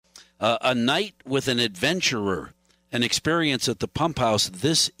A night with an adventurer, an experience at the Pump House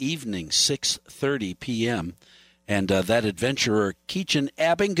this evening, 6:30 p.m., and that adventurer, Kechen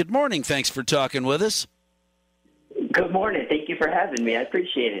Abing. Good morning. Thanks for talking with us. Good morning. Thank you for having me. I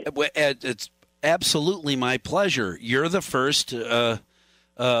appreciate it. It's absolutely my pleasure. You're the first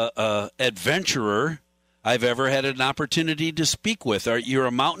adventurer I've ever had an opportunity to speak with. Are you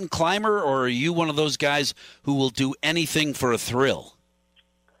a mountain climber, or are you one of those guys who will do anything for a thrill?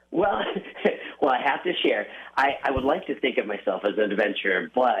 Well, I have to share. I would like to think of myself as an adventurer,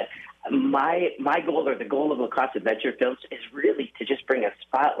 but my goal, or the goal of LaCrosse Adventure Films, is really to just bring a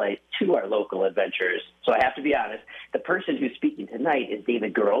spotlight to our local adventurers. So I have to be honest. The person who's speaking tonight is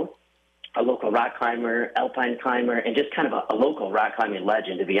David Groth, a local rock climber, alpine climber, and just kind of a local rock climbing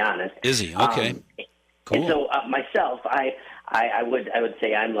legend, to be honest. Is he? Okay. Cool. And so myself, I would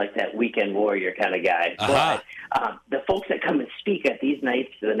say I'm like that weekend warrior kind of guy. Uh-huh. But the folks that come and speak at these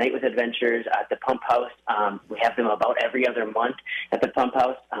nights, the Night with Adventures at the Pump House, we have them about every other month at the Pump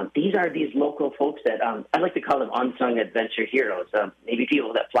House. These are these local folks that I like to call them unsung adventure heroes. Maybe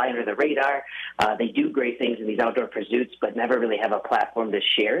people that fly under the radar. They do great things in these outdoor pursuits, but never really have a platform to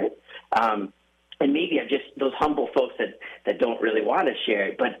share it. And maybe I'm just those humble folks that don't really want to share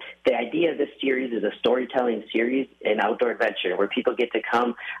it. But the idea of this series is a storytelling series in outdoor adventure where people get to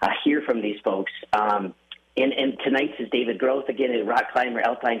come hear from these folks. And tonight's is David Groth, again, a rock climber,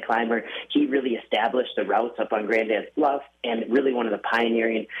 alpine climber. He really established the routes up on Granddad's Bluff, and really one of the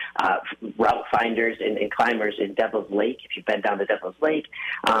pioneering route finders and climbers in Devil's Lake. If you've been down to Devil's Lake,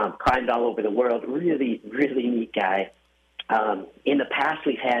 climbed all over the world. Really, really neat guy. In the past,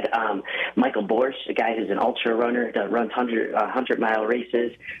 we've had Michael Borsch, a guy who's an ultra runner that runs 100-mile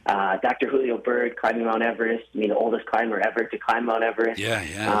races. Dr. Julio Bird, climbing Mount Everest. The oldest climber ever to climb Mount Everest.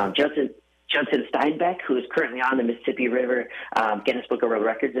 Yeah. Justin Steinbeck, who is currently on the Mississippi River Guinness Book of World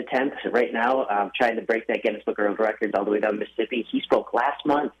Records attempt right now, trying to break that Guinness Book of World Records all the way down Mississippi. He spoke last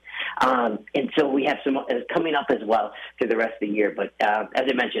month. And so we have some coming up as well through the rest of the year. But as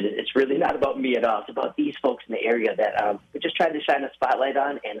I mentioned, it's really not about me at all. It's about these folks in the area that we're just trying to shine a spotlight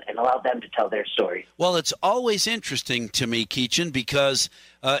on and allow them to tell their story. Well, it's always interesting to me, Kechen, because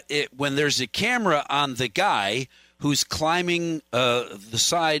when there's a camera on the guy who's climbing the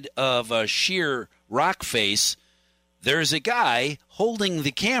side of a sheer rock face, there's a guy holding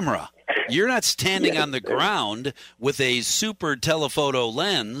the camera. You're not standing on the ground with a super telephoto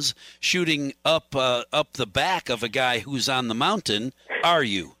lens shooting up the back of a guy who's on the mountain, are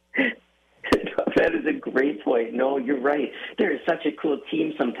you? That is a great point. No, you're right. There is such a cool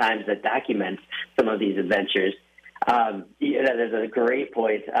team sometimes that documents some of these adventures. That is a great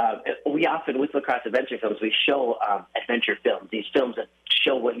point. We often, with LaCrosse Adventure Films, we show adventure films, these films that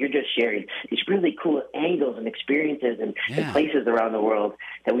show what you're just sharing, these really cool angles and experiences and places around the world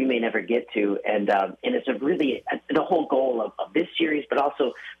that we may never get to. And it's a really the whole goal of this series, but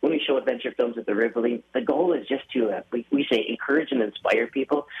also when we show adventure films at the Rivoli, the goal is just to, we say, encourage and inspire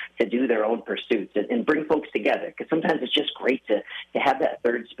people to do their own pursuits and bring folks together. Because sometimes it's just great to have that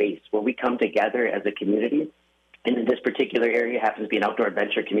third space where we come together as a community. And in this particular area happens to be an outdoor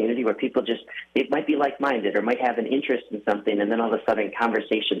adventure community where people it might be like-minded or might have an interest in something, and then all of a sudden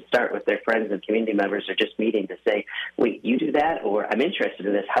conversations start with their friends and community members or just meeting to say, wait, you do that? Or I'm interested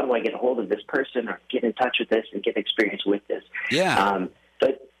in this. How do I get a hold of this person or get in touch with this and get experience with this? Yeah.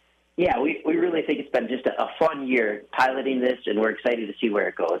 We really think it's been just a fun year piloting this, and we're excited to see where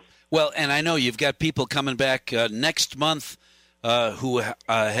it goes. Well, and I know you've got people coming back next month who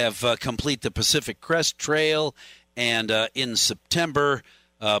have complete the Pacific Crest Trail, and in September,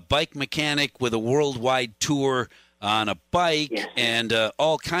 bike mechanic with a worldwide tour on a bike, and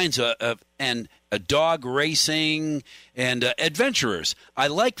all kinds of and dog racing and adventurers. I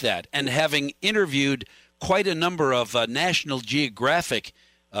like that, and having interviewed quite a number of National Geographic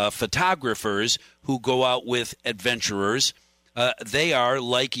photographers who go out with adventurers, they are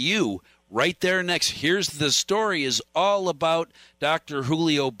like you. Right there next, here's the story is all about Dr.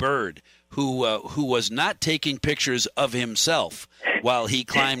 Julio Bird, who was not taking pictures of himself while he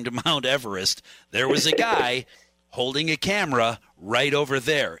climbed Mount Everest. There was a guy holding a camera right over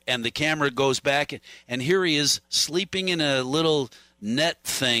there, and the camera goes back, and here he is sleeping in a little net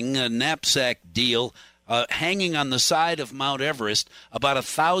thing, a knapsack deal, hanging on the side of Mount Everest about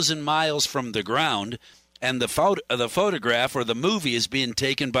 1,000 miles from the ground. And the photograph or the movie is being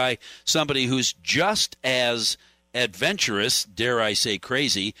taken by somebody who's just as adventurous, dare I say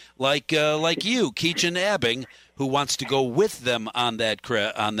crazy, like you, Kechen Abing, who wants to go with them on that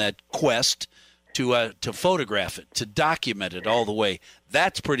quest to photograph it, to document it all the way.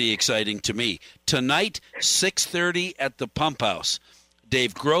 That's pretty exciting to me. Tonight, 6:30 at the Pump House.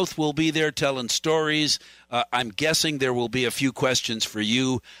 Dave Groth will be there telling stories. I'm guessing there will be a few questions for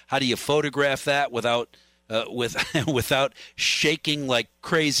you. How do you photograph that without without shaking like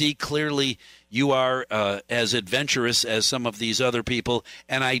crazy? Clearly, you are as adventurous as some of these other people.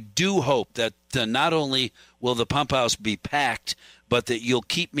 And I do hope that not only will the pump house be packed, but that you'll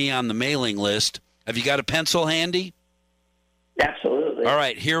keep me on the mailing list. Have you got a pencil handy? Absolutely. All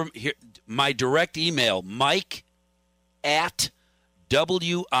right. Here, my direct email,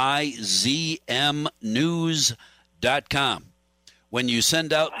 mike@wizmnews.com. When you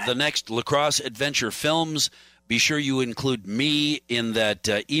send out the next LaCrosse Adventure Films, be sure you include me in that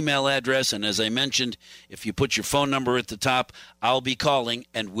email address. And as I mentioned, if you put your phone number at the top, I'll be calling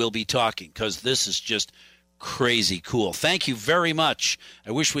and we'll be talking, because this is just crazy cool. Thank you very much.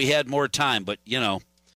 I wish we had more time, but, you know,